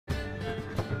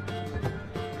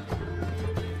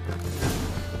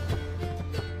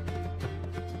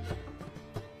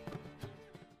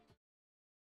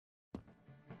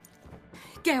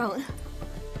Geralt.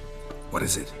 What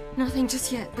is it? Nothing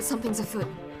just yet, but something's afoot.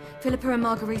 Philippa and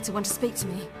Margarita want to speak to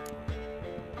me.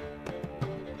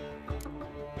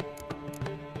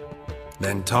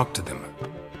 Then talk to them.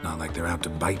 Not like they're out to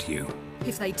bite you.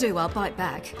 If they do, I'll bite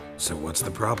back. So what's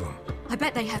the problem? I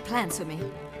bet they have plans for me.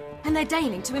 And they're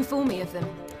deigning to inform me of them.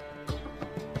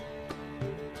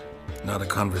 Not a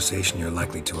conversation you're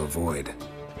likely to avoid.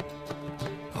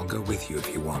 I'll go with you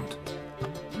if you want.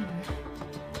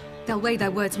 They'll weigh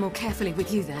their words more carefully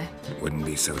with you there. Wouldn't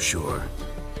be so sure.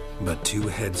 But 2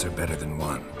 heads are better than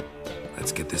 1.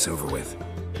 Let's get this over with.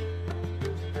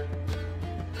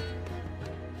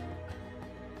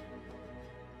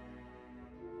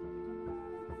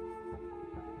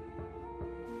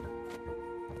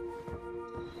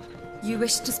 You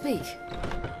wish to speak?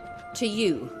 To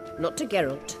you, not to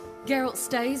Geralt. Geralt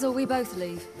stays or we both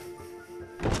leave?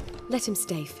 Let him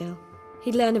stay, Phil.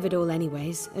 He'd learn of it all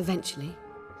anyways, eventually.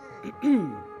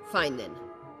 Fine then.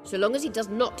 So long as he does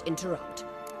not interrupt.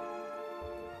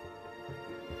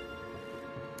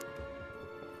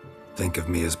 Think of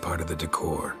me as part of the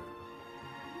decor.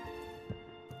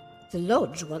 The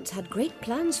Lodge once had great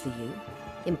plans for you.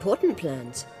 Important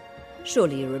plans.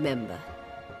 Surely you remember.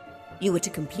 You were to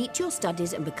complete your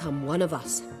studies and become one of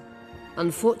us.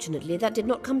 Unfortunately, that did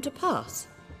not come to pass.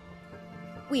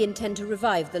 We intend to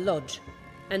revive the Lodge,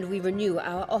 and we renew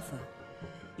our offer.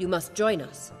 You must join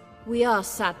us. We are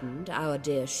saddened our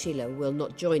dear Sheila will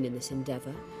not join in this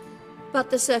endeavor, but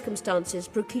the circumstances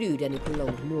preclude any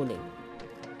prolonged mourning.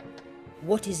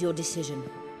 What is your decision?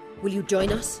 Will you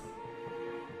join us?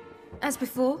 As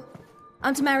before,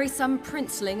 I'm to marry some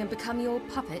princeling and become your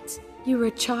puppet. You were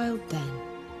a child then,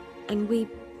 and we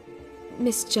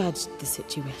misjudged the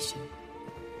situation.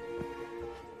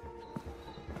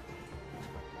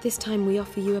 This time we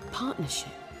offer you a partnership.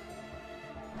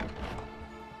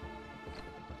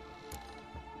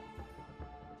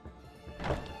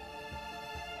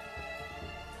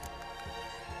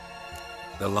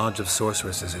 The Lodge of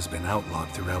Sorceresses has been outlawed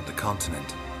throughout the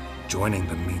continent. Joining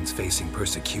them means facing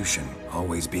persecution,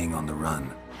 always being on the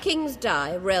run. Kings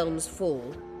die, realms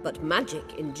fall, but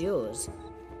magic endures.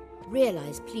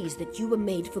 Realize, please, that you were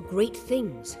made for great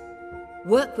things.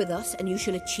 Work with us and you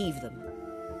shall achieve them.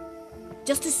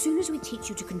 Just as soon as we teach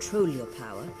you to control your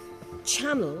power,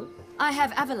 channel... I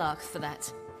have Avalok for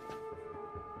that.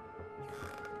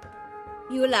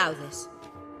 You allow this.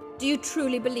 Do you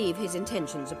truly believe his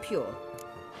intentions are pure?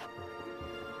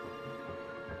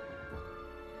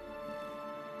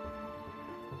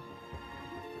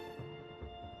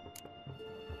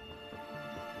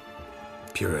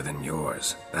 Purer than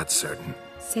yours, that's certain.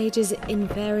 Sages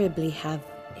invariably have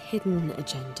hidden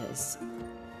agendas.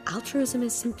 Altruism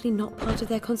is simply not part of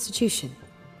their constitution.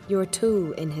 You're a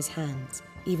tool in his hands,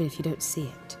 even if you don't see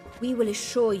it. We will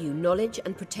assure you knowledge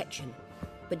and protection,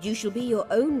 but you shall be your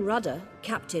own rudder,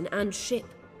 captain, and ship.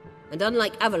 And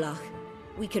unlike Avalok,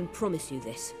 we can promise you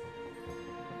this.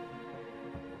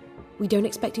 We don't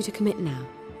expect you to commit now.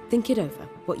 Think it over,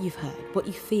 what you've heard, what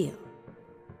you feel.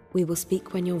 We will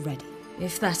speak when you're ready.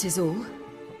 If that is all,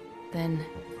 then...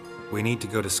 We need to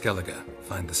go to Skellige,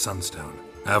 find the Sunstone.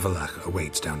 Avalok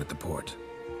awaits down at the port.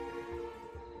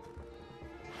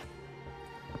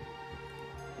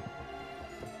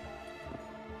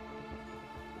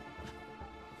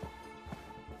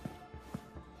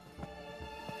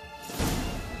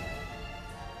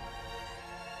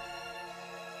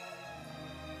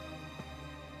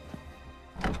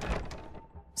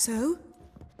 So?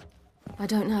 I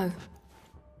don't know.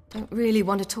 Don't really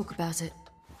want to talk about it.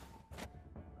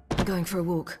 I'm going for a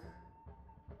walk.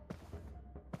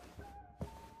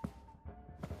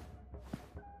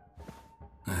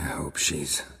 I hope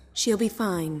she's... She'll be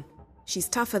fine. She's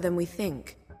tougher than we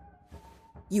think.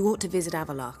 You ought to visit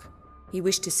Avalok. He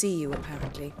wished to see you,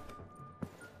 apparently.